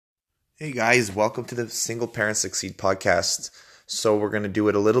Hey guys, welcome to the Single Parent Succeed podcast. So we're going to do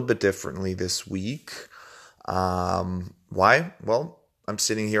it a little bit differently this week. Why? Well, I'm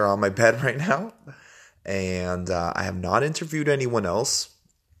sitting here on my bed right now and I have not interviewed anyone else.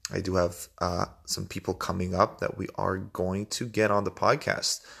 I do have some people coming up that we are going to get on the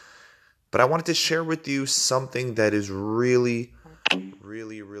podcast. But I wanted to share with you something that is really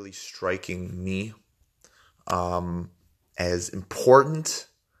striking me as important.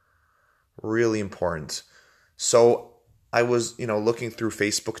 Really important. So I was, looking through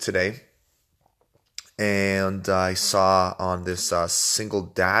Facebook today, and I saw on this single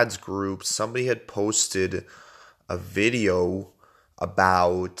dads group, somebody had posted a video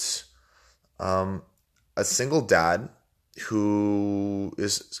about a single dad who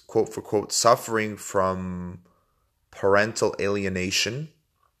is, quote for quote, suffering from parental alienation,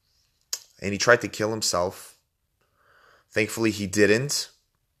 and he tried to kill himself. Thankfully, he didn't.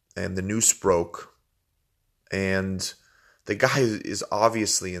 And the news broke, and the guy is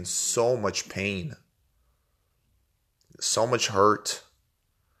obviously in so much pain, so much hurt.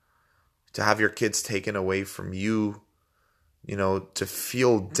 To have your kids taken away from you, to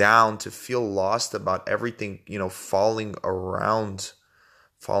feel down, to feel lost about everything, falling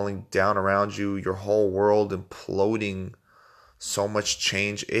down around you, your whole world imploding, so much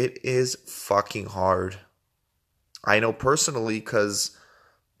change. It is fucking hard. I know personally because,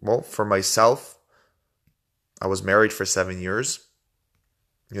 well, for myself, I was married for 7 years,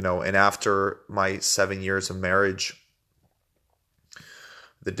 and after my 7 years of marriage,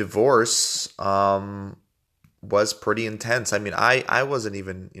 the divorce was pretty intense. I mean, I wasn't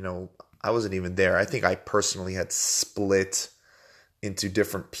even, I wasn't even there. I think I personally had split into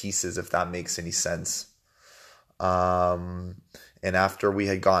different pieces, if that makes any sense. And after we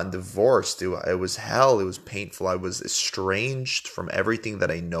had gotten divorced, it was hell. It was painful. I was estranged from everything that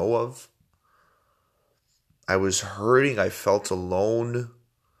I know of. I was hurting. I felt alone.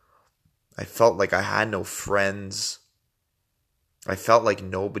 I felt like I had no friends. I felt like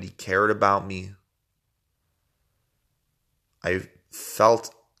nobody cared about me. I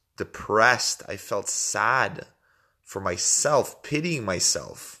felt depressed. I felt sad for myself, pitying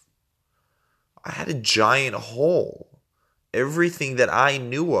myself. I had a giant hole. Everything that I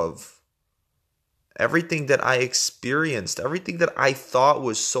knew of, everything that I experienced, everything that I thought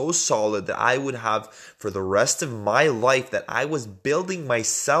was so solid that I would have for the rest of my life, that I was building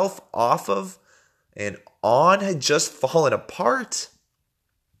myself off of and on, had just fallen apart.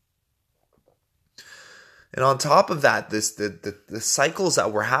 And on top of that, the cycles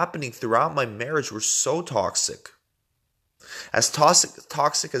that were happening throughout my marriage were so toxic. As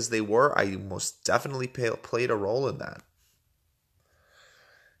toxic as they were, I most definitely played a role in that.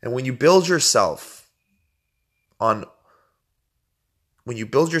 And when you build yourself on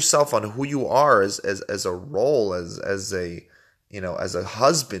who you are as a role, as a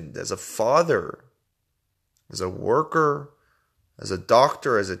husband, as a father, as a worker, as a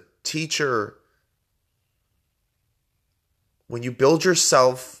doctor, as a teacher, when you build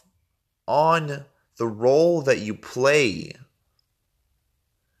yourself on the role that you play,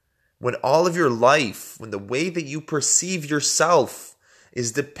 when all of your life, when the way that you perceive yourself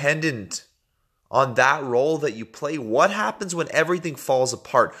is dependent on that role that you play, what happens when everything falls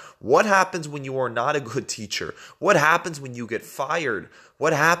apart? What happens when you are not a good teacher? What happens when you get fired?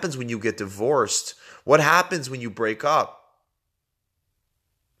 What happens when you get divorced? What happens when you break up?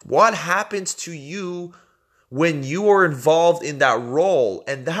 What happens to you when you are involved in that role,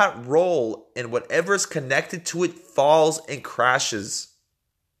 and that role and whatever is connected to it falls and crashes?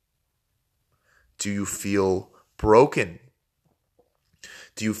 Do you feel broken?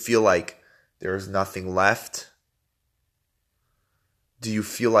 Do you feel like there is nothing left? Do you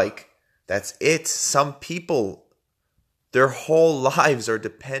feel like that's it? Some people, their whole lives are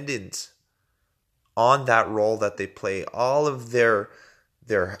dependent on that role that they play. All of their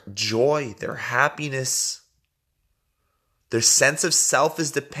joy, their happiness, their sense of self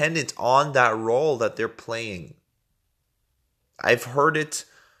is dependent on that role that they're playing. I've heard it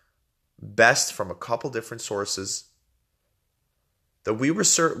best from a couple different sources that we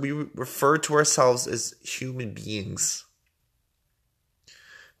refer to ourselves as human beings.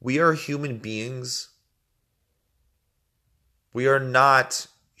 We are human beings. We are not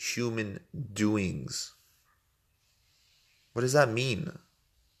human doings. What does that mean?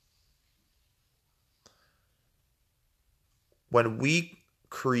 When we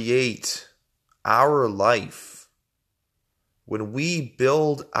create our life, when we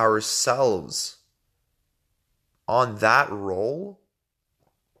build ourselves on that role,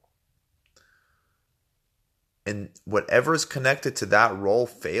 and whatever is connected to that role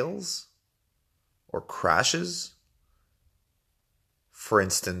fails, or crashes. For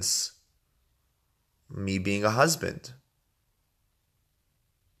instance, me being a husband.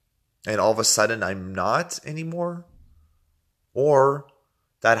 And all of a sudden I'm not anymore. Or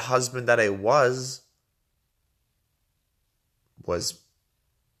that husband that I was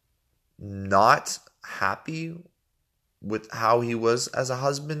not happy with how he was as a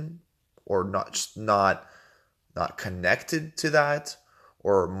husband, or not connected to that,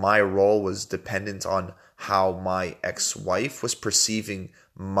 or my role was dependent on how my ex-wife was perceiving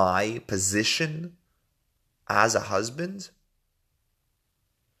my position as a husband.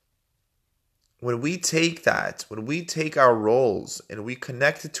 When we take our roles and we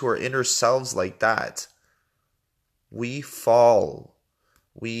connect it to our inner selves like that, we fall,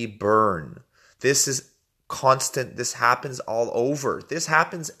 we burn. This is constant. This happens all over. This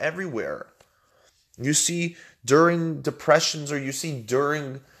happens everywhere. You see during depressions, or you see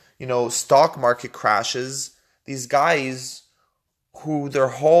during, stock market crashes, these guys who their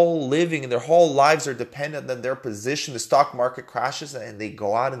whole living and their whole lives are dependent on their position, the stock market crashes and they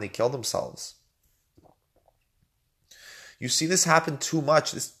go out and they kill themselves. You see this happen too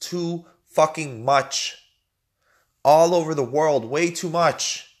much. This too fucking much. All over the world, way too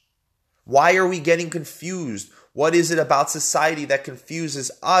much. Why are we getting confused? What is it about society that confuses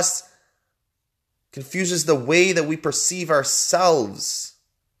us? Confuses the way that we perceive ourselves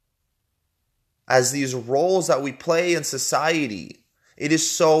as these roles that we play in society. It is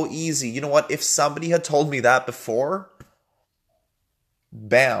so easy. You know what? If somebody had told me that before,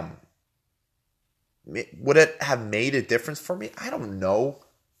 bam. Would it have made a difference for me? I don't know.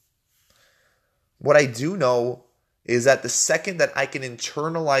 What I do know is that the second that I can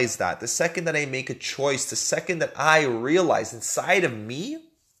internalize that, the second that I make a choice, the second that I realize inside of me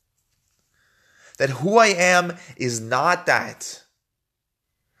that who I am is not that.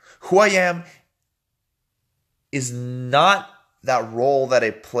 Who I am is not that role that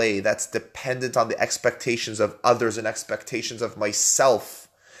I play that's dependent on the expectations of others and expectations of myself,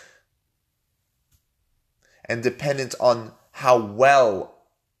 and dependent on how well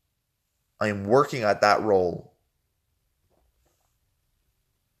I am working at that role.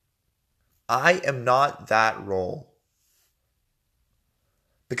 I am not that role.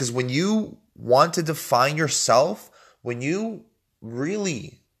 Because when you want to define yourself, when you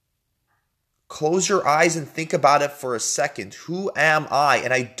really close your eyes and think about it for a second, who am I?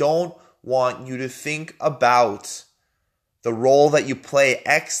 And I don't want you to think about the role that you play.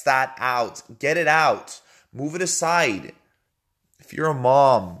 X that out. Get it out. Move it aside. If you're a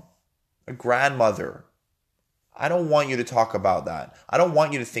mom, a grandmother, I don't want you to talk about that. I don't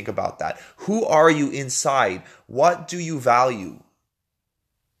want you to think about that. Who are you inside? What do you value?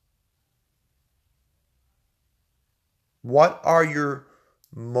 What are your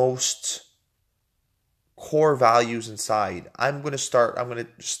most core values inside? I'm going to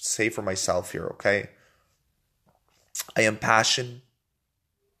just say for myself here, okay? I am passion.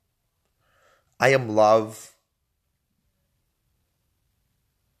 I am love.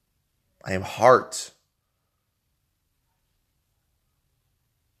 I am heart.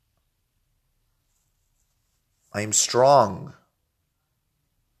 I am strong.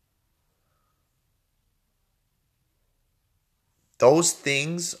 Those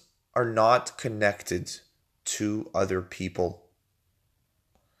things are not connected to other people.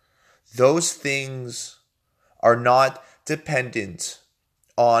 Those things are not dependent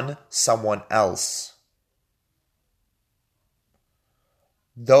on someone else.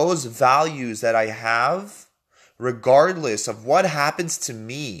 Those values that I have, regardless of what happens to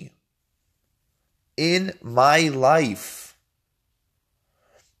me in my life,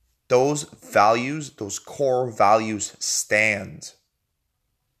 those values, those core values stand.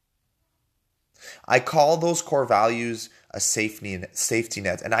 I call those core values a safety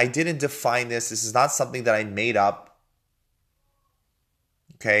net. And I didn't define this. This is not something that I made up.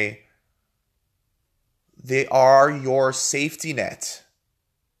 Okay? They are your safety net.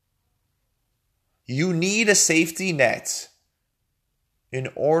 You need a safety net in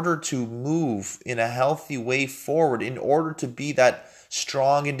order to move in a healthy way forward, in order to be that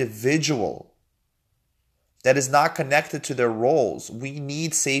strong individual that is not connected to their roles. We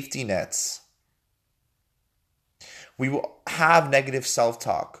need safety nets. We will have negative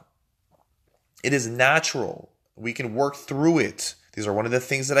self-talk. It is natural. We can work through it. These are one of the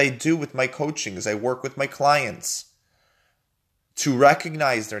things that I do with my coaching as I work with my clients to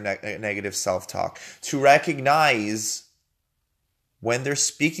recognize their negative self-talk, to recognize when they're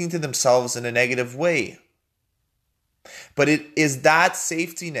speaking to themselves in a negative way. But it is that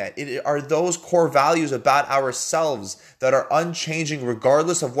safety net. It are those core values about ourselves that are unchanging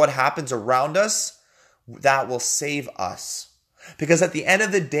regardless of what happens around us, that will save us. Because at the end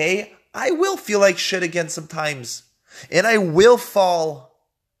of the day, I will feel like shit again sometimes. And I will fall.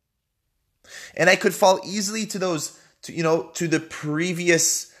 And I could fall easily to the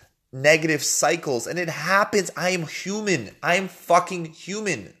previous negative cycles. And it happens. I am human. I am fucking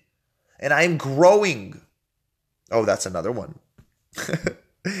human. And I am growing. Oh, that's another one.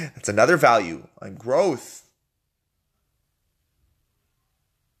 That's another value. On growth.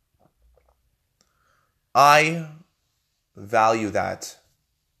 I value that.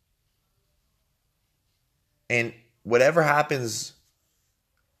 And whatever happens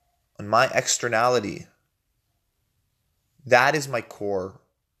on my externality, that is my core.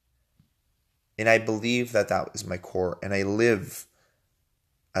 And I believe that is my core. And I live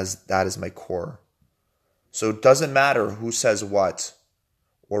as that is my core. So it doesn't matter who says what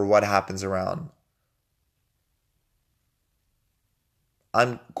or what happens around.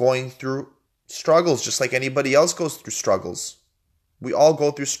 I'm going through struggles just like anybody else goes through struggles. We all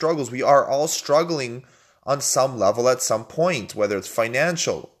go through struggles. We are all struggling on some level at some point, whether it's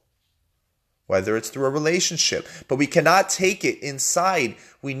financial, whether it's through a relationship. But we cannot take it inside.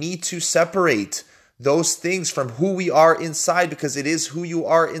 We need to separate those things from who we are inside, because it is who you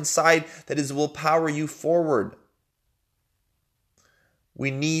are inside that will power you forward. We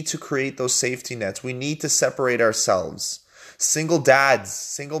need to create those safety nets. We need to separate ourselves. Single dads,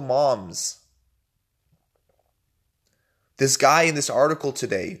 single moms. This guy in this article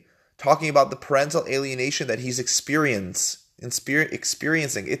today talking about the parental alienation that he's experiencing.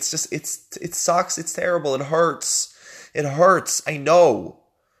 It sucks. It's terrible. It hurts. It hurts. I know.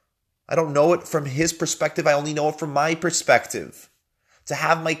 I don't know it from his perspective. I only know it from my perspective. To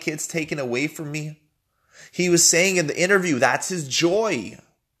have my kids taken away from me. He was saying in the interview, that's his joy.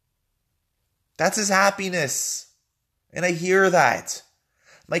 That's his happiness. And I hear that.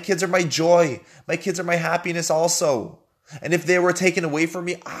 My kids are my joy. My kids are my happiness also. And if they were taken away from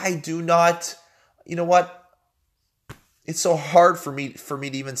me, I do not, you know what? It's so hard for me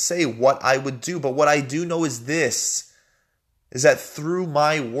to even say what I would do. But what I do know is this, is that through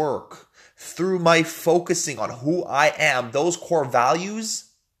my work, through my focusing on who I am, those core values,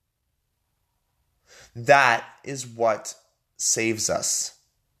 that is what saves us.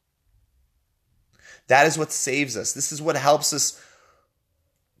 That is what saves us. This is what helps us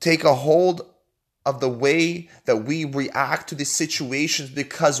take a hold of the way that we react to these situations,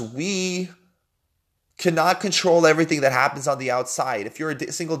 because we cannot control everything that happens on the outside. If you're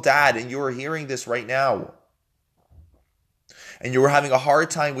a single dad and you're hearing this right now, and you're having a hard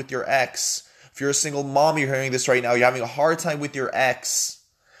time with your ex, if you're a single mom, you're hearing this right now, you're having a hard time with your ex,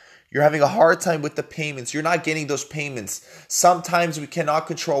 you're having a hard time with the payments, you're not getting those payments. Sometimes we cannot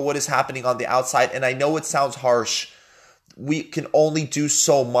control what is happening on the outside, and I know it sounds harsh. We can only do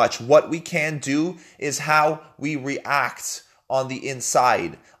so much. What we can do is how we react on the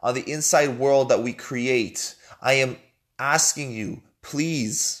inside world that we create. I am asking you,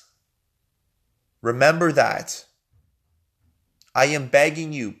 please remember that. I am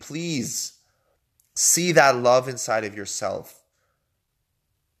begging you, please see that love inside of yourself.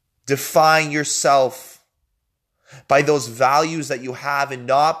 Define yourself by those values that you have and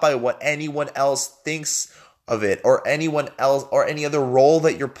not by what anyone else thinks of it, or anyone else, or any other role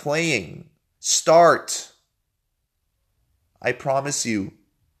that you're playing. Start. I promise you,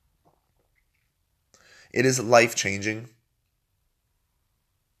 it is life-changing.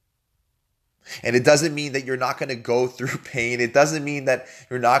 And it doesn't mean that you're not going to go through pain. It doesn't mean that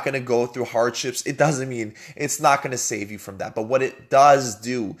you're not going to go through hardships. It doesn't mean it's not going to save you from that. But what it does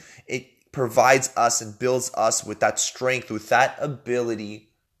do, it provides us and builds us with that strength, with that ability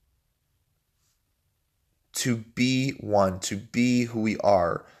to be one, to be who we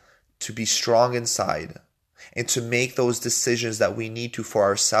are, to be strong inside, and to make those decisions that we need to for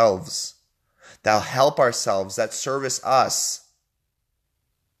ourselves, that'll help ourselves, that service us.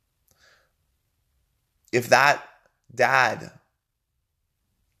 If that dad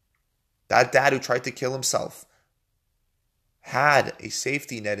who tried to kill himself had a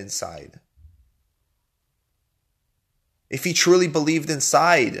safety net inside, if he truly believed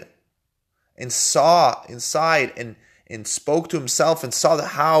inside and saw inside and spoke to himself and saw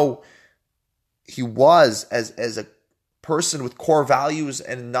how he was as a person with core values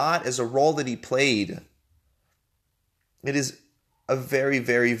and not as a role that he played, it is a very,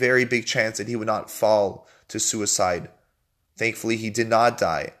 very, very big chance that he would not fall to suicide. Thankfully, he did not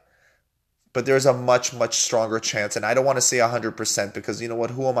die. But there's a much, much stronger chance. And I don't want to say 100% because, you know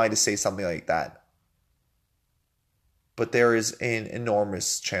what, who am I to say something like that? But there is an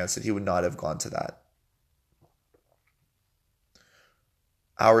enormous chance that he would not have gone to that.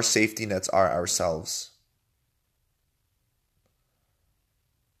 Our safety nets are ourselves.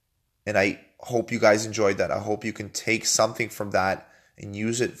 And I hope you guys enjoyed that. I hope you can take something from that and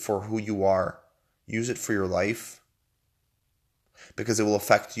use it for who you are. Use it for your life, because it will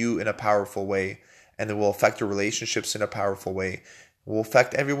affect you in a powerful way, and it will affect your relationships in a powerful way. It will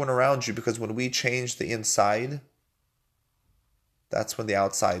affect everyone around you, because when we change the inside, that's when the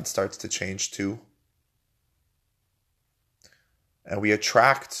outside starts to change too. And we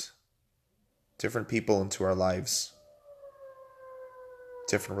attract different people into our lives,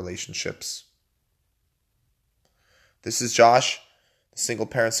 different relationships. This is Josh, the Single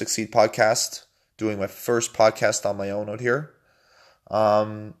Parent Succeed podcast, doing my first podcast on my own out here.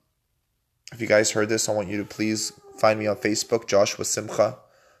 If you guys heard this, I want you to please find me on Facebook, Joshua Simcha.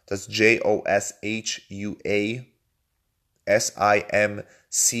 That's JOSHUASIMCHA.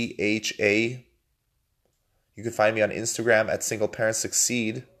 You can find me on Instagram at Single Parent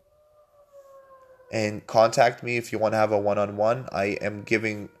Succeed. And contact me if you want to have a one-on-one. I am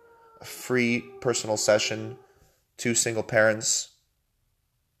giving a free personal session to single parents,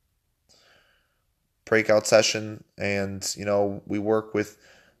 breakout session, and we work with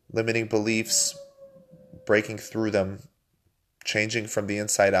limiting beliefs, breaking through them, changing from the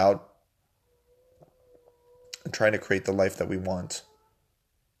inside out, and trying to create the life that we want.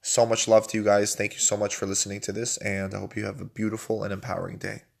 So much love to you guys. Thank you so much for listening to this, and I hope you have a beautiful and empowering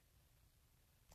day.